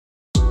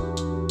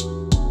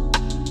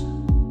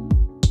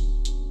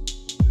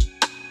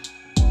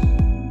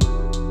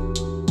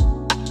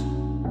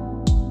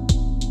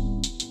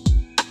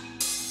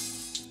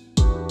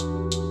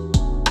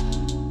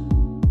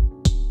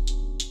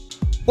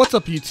What's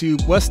up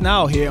YouTube, What's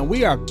Nile here, and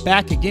we are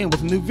back again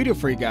with a new video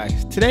for you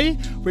guys. Today,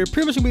 we're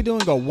pretty much going to be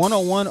doing a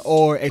one-on-one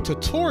or a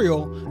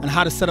tutorial on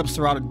how to set up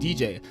Serato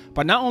DJ.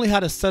 But not only how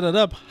to set it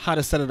up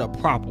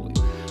properly.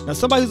 Now,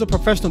 somebody who's a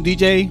professional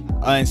DJ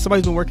and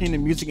somebody who's been working in the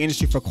music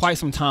industry for quite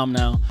some time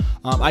now,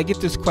 I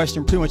get this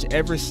question pretty much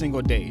every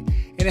single day.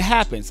 And it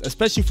happens,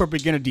 especially for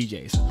beginner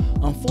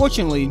DJs.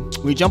 Unfortunately,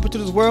 when you jump into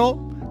this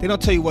world, they don't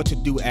tell you what to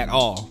do at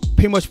all.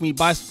 Pretty much when you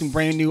buy something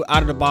brand new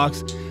out of the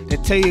box, they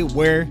tell you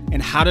where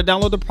and how to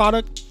download the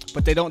product,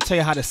 but they don't tell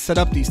you how to set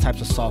up these types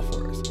of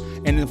softwares.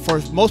 And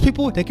for most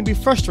people, they can be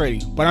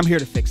frustrating, but I'm here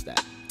to fix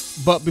that.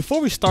 But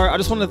before we start, I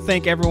just want to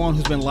thank everyone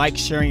who's been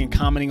sharing and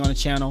commenting on the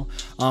channel,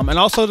 and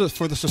also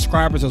for the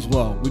subscribers as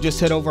well. We just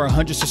hit over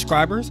 100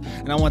 subscribers,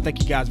 and I want to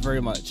thank you guys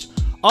very much.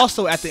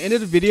 Also, at the end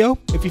of the video,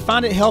 if you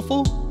find it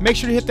helpful, make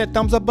sure to hit that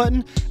thumbs up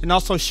button and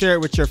also share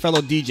it with your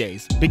fellow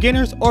DJs,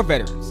 beginners or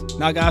veterans.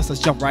 Now guys,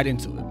 let's jump right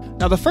into it.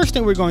 Now the first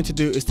thing we're going to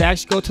do is to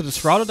actually go to the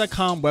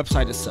Serato.com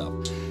website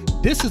itself.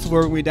 This is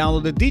where we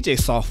download the DJ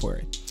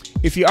software.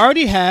 If you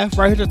already have,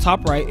 right here at the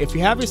top right, if you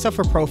have yourself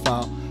a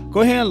profile, go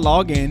ahead and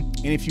log in.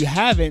 And if you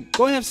haven't,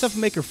 go ahead and have yourself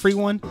make a free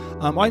one.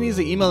 All you need is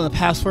an email and a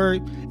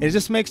password. And it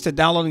just makes the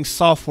downloading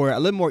software a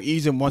little more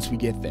easier once we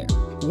get there.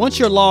 Once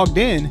you're logged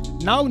in,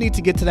 now we need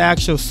to get to the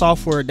actual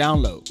software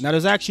download. Now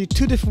there's actually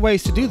two different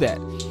ways to do that.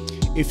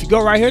 If you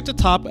go right here at the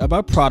top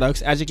about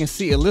products, as you can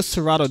see, it lists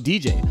Serato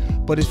DJ.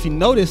 But if you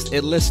notice,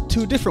 it lists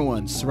two different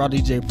ones, Serato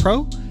DJ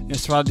Pro and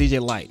Serato DJ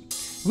Lite.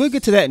 We'll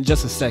get to that in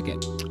just a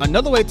second.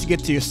 Another way to get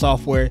to your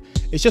software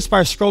is just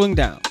by scrolling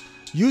down.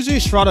 Usually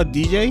Serato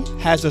DJ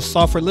has the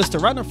software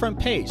listed right on the front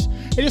page.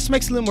 It just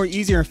makes it a little more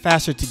easier and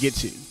faster to get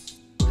to.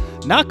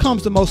 Now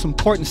comes the most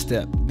important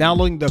step,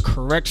 downloading the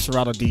correct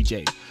Serato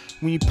DJ.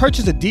 When you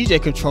purchase a DJ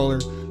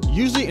controller,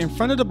 usually in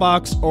front of the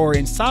box or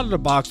inside of the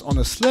box on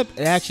the slip,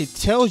 it actually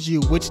tells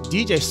you which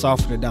DJ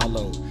software to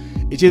download.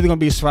 It's either going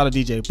to be Serato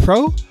DJ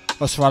Pro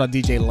or Serato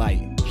DJ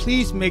Lite.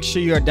 Please make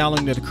sure you are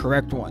downloading the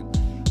correct one.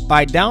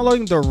 By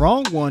downloading the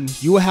wrong one,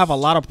 you will have a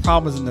lot of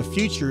problems in the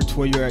future to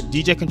where your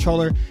DJ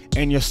controller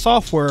and your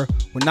software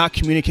will not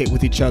communicate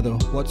with each other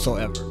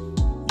whatsoever.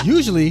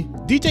 Usually,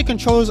 DJ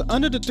controllers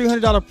under the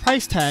 $300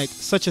 price tag,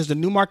 such as the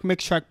Numark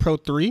Mixtrack Pro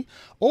 3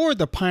 or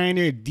the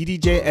Pioneer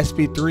DDJ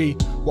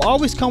SP3, will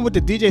always come with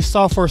the DJ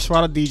software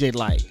Serato DJ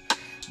Lite.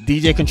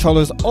 DJ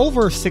controllers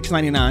over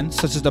 $699,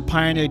 such as the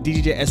Pioneer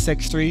DDJ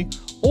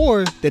SX3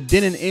 or the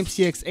Denon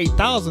MCX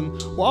 8000,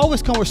 will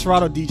always come with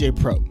Serato DJ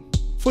Pro.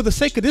 For the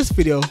sake of this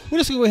video, we're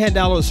just going to go ahead and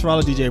download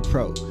Serato DJ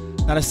Pro.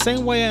 Now the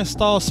same way I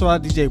install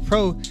Serato DJ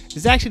Pro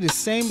is actually the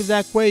same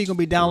exact way you're going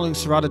to be downloading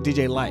Serato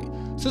DJ Lite.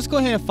 So let's go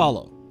ahead and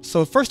follow.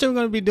 So first thing we're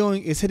going to be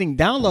doing is hitting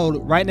download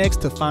right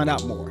next to find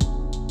out more.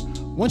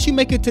 Once you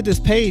make it to this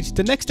page,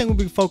 the next thing we'll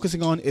be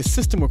focusing on is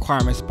system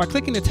requirements by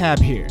clicking the tab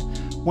here.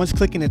 Once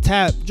clicking the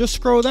tab, just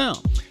scroll down.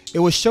 It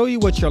will show you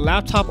what your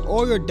laptop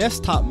or your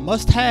desktop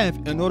must have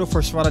in order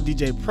for Serato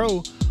DJ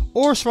Pro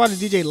or Serato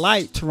DJ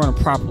Lite to run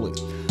properly.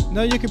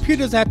 Now your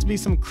computer doesn't have to be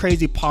some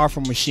crazy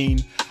powerful machine.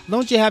 As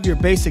long as you have your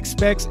basic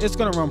specs, it's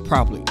going to run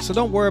properly. So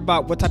don't worry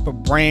about what type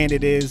of brand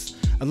it is.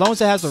 As long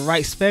as it has the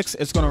right specs,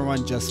 it's going to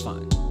run just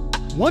fine.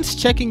 Once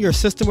checking your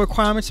system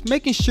requirements,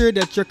 making sure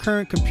that your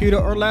current computer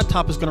or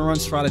laptop is going to run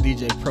Serato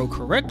DJ Pro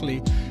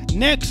correctly,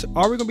 next,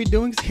 all we're going to be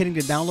doing is hitting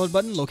the download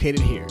button located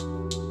here.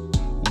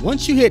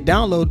 Once you hit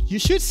download, you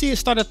should see it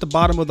start at the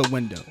bottom of the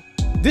window.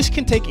 This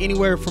can take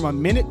anywhere from a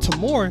minute to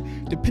more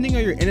depending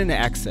on your internet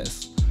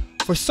access.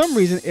 For some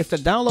reason, if the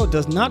download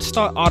does not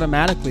start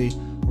automatically,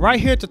 right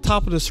here at the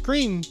top of the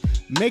screen,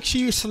 make sure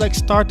you select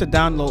start the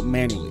download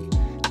manually.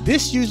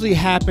 This usually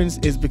happens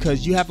is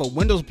because you have a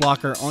Windows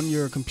blocker on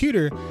your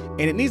computer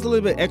and it needs a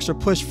little bit extra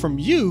push from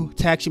you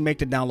to actually make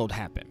the download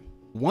happen.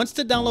 Once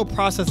the download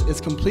process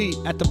is complete,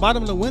 at the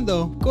bottom of the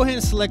window, go ahead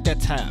and select that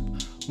tab.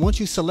 Once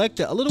you select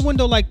it, a little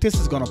window like this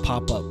is going to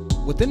pop up.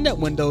 Within that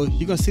window,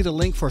 you're going to see the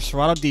link for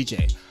Serato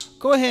DJ.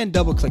 Go ahead and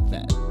double click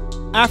that.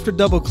 After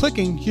double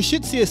clicking, you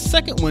should see a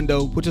second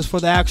window, which is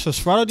for the actual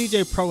Serato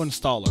DJ Pro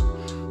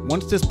installer.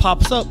 Once this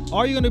pops up,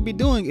 all you're going to be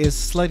doing is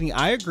selecting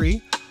I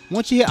agree.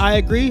 Once you hit I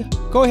agree,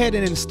 go ahead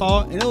and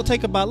install, and it will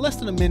take about less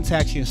than a minute to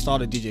actually install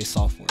the DJ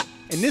software.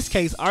 In this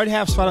case, I already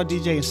have Serato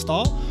DJ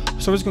installed,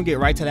 so we're just going to get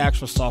right to the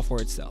actual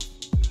software itself.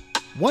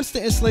 Once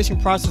the installation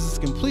process is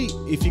complete,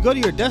 if you go to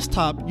your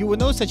desktop, you will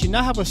notice that you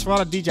now have a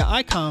Serato DJ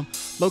icon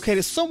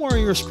located somewhere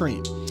on your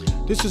screen.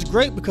 This is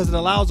great because it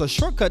allows a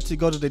shortcut to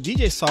go to the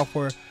DJ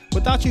software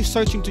without you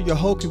searching through your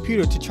whole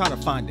computer to try to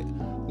find it.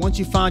 Once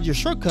you find your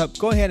shortcut,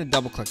 go ahead and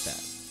double click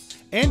that.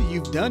 And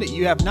you've done it.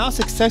 You have now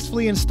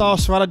successfully installed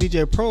Serato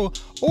DJ Pro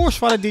or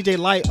Serato DJ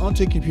Lite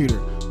onto your computer.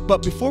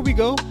 But before we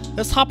go,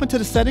 let's hop into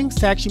the settings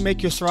to actually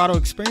make your Serato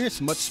experience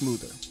much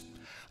smoother.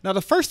 Now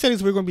the first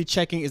settings we're going to be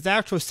checking is the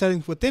actual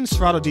settings within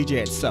Serato DJ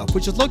itself,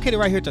 which is located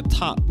right here at the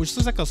top, which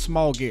looks like a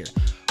small gear.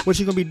 What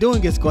you're going to be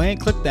doing is go ahead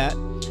and click that.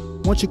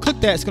 Once you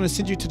click that, it's going to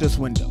send you to this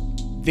window.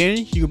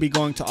 Then you'll be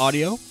going to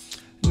audio.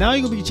 Now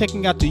you're going to be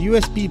checking out the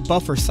USB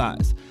buffer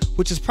size,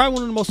 which is probably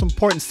one of the most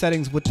important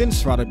settings within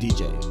Serato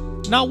DJ.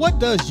 Now, what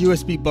does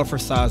USB buffer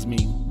size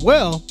mean?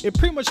 Well, it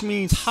pretty much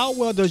means how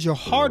well does your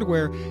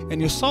hardware and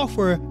your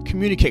software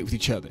communicate with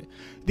each other.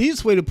 The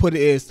easiest way to put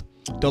it is,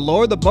 the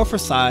lower the buffer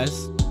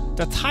size,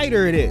 the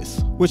tighter it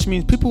is, which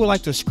means people who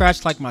like to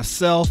scratch like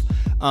myself,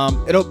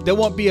 there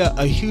won't be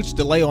a huge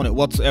delay on it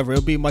whatsoever.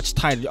 It'll be much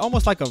tighter,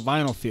 almost like a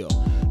vinyl feel.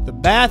 The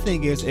bad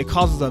thing is it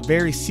causes a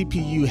very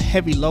CPU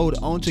heavy load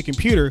onto the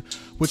computer,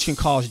 which can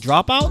cause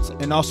dropouts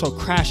and also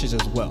crashes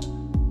as well.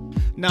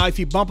 Now, if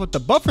you bump up the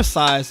buffer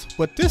size,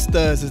 what this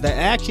does is that it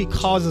actually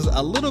causes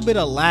a little bit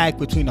of lag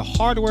between the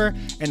hardware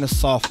and the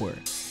software.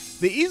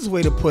 The easiest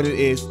way to put it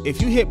is,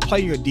 if you hit play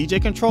your DJ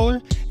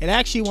controller, it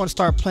actually won't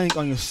start playing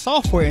on your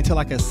software until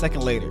like a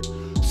second later.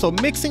 So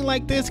mixing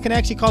like this can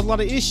actually cause a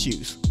lot of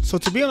issues. So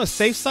to be on the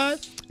safe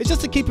side, it's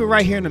just to keep it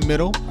right here in the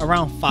middle,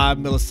 around 5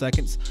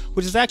 milliseconds,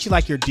 which is actually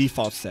like your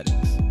default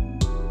settings.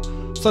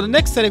 So the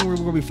next setting we're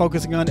going to be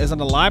focusing on is on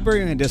the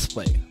library and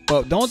display.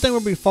 But the only thing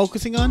we'll be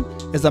focusing on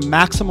is the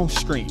maximum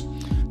stream.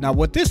 Now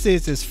what this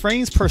is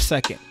frames per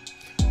second.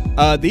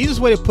 The easiest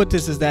way to put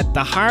this is that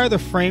the higher the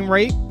frame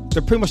rate,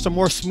 pretty much the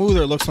more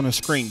smoother it looks on the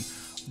screen.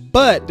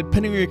 But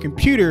depending on your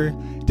computer,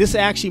 this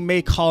actually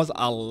may cause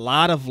a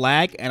lot of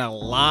lag and a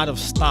lot of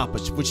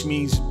stoppage, which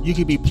means you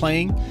could be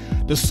playing,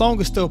 the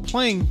song is still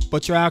playing,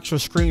 but your actual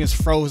screen is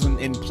frozen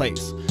in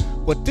place.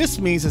 What this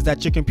means is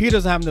that your computer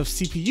doesn't have enough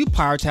CPU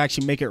power to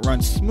actually make it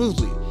run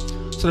smoothly.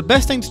 So the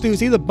best thing to do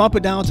is either bump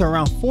it down to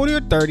around 40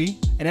 or 30,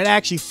 and that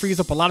actually frees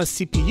up a lot of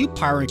CPU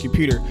power in your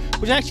computer,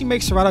 which actually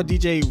makes Serato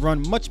DJ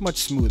run much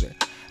smoother.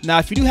 Now,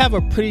 if you do have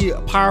a pretty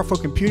powerful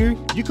computer,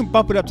 you can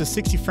bump it up to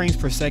 60 frames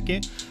per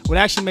second, which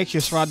actually makes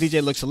your Serato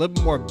DJ looks a little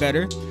bit more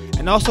better.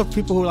 And also for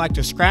people who like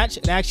to scratch,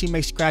 it actually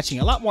makes scratching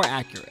a lot more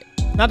accurate.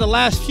 Now, the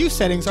last few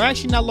settings are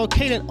actually not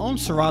located on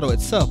Serato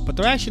itself, but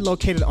they're actually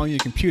located on your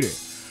computer.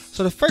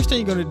 So the first thing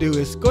you're going to do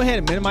is go ahead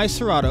and minimize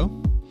Serato.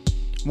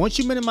 Once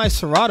you minimize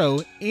Serato,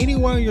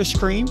 anywhere on your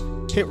screen,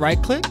 hit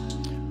right click.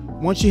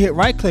 Once you hit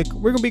right click,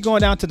 we're going to be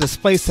going down to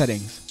display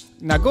settings.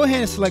 Now go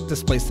ahead and select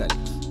display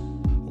settings.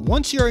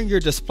 Once you're in your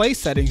display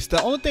settings,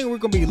 the only thing we're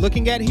going to be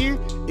looking at here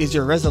is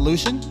your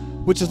resolution,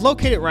 which is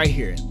located right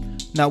here.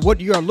 Now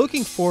what you are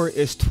looking for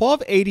is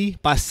 1280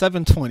 by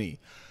 720.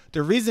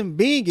 The reason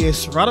being is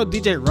Serato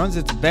DJ runs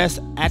its best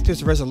at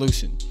this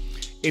resolution.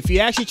 If you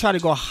actually try to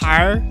go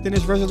higher than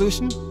this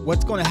resolution,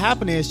 what's going to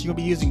happen is you're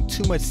going to be using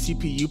too much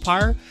CPU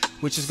power,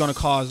 which is going to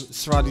cause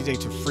Serato DJ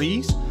to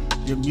freeze,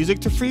 your music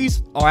to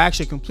freeze, or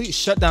actually a complete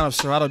shutdown of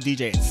Serato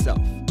DJ itself.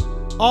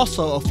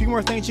 Also, a few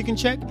more things you can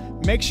check.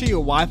 Make sure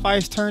your Wi-Fi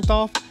is turned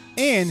off,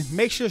 and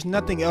make sure there's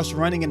nothing else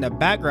running in the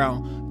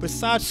background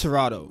besides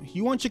Serato.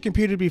 You want your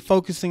computer to be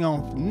focusing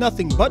on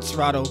nothing but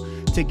Serato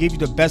to give you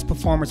the best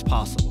performance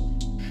possible.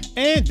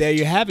 And there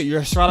you have it.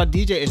 Your Serato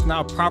DJ is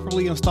now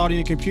properly installed in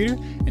your computer,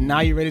 and now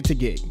you're ready to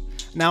gig.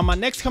 Now, my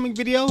next coming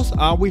videos,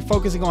 I'll be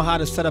focusing on how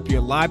to set up your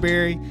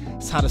library,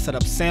 how to set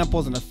up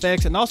samples and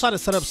effects, and also how to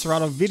set up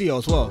Serato video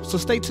as well. So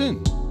stay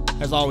tuned.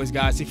 As always,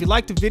 guys, if you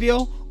liked the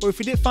video or if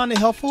you did find it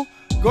helpful,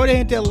 go ahead and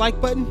hit that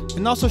like button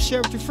and also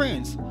share it with your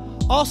friends.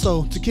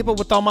 Also, to keep up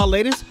with all my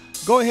latest,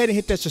 go ahead and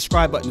hit that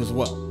subscribe button as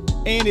well.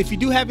 And if you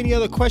do have any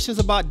other questions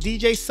about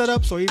DJ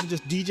setups or even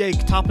just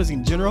DJ topics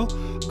in general,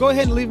 go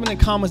ahead and leave them in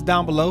the comments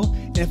down below.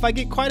 And if I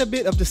get quite a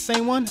bit of the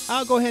same one,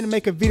 I'll go ahead and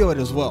make a video of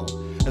it as well.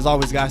 As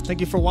always, guys,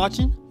 thank you for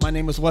watching. My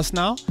name is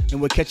Nile, and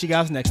we'll catch you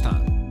guys next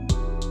time.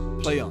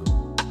 Play on.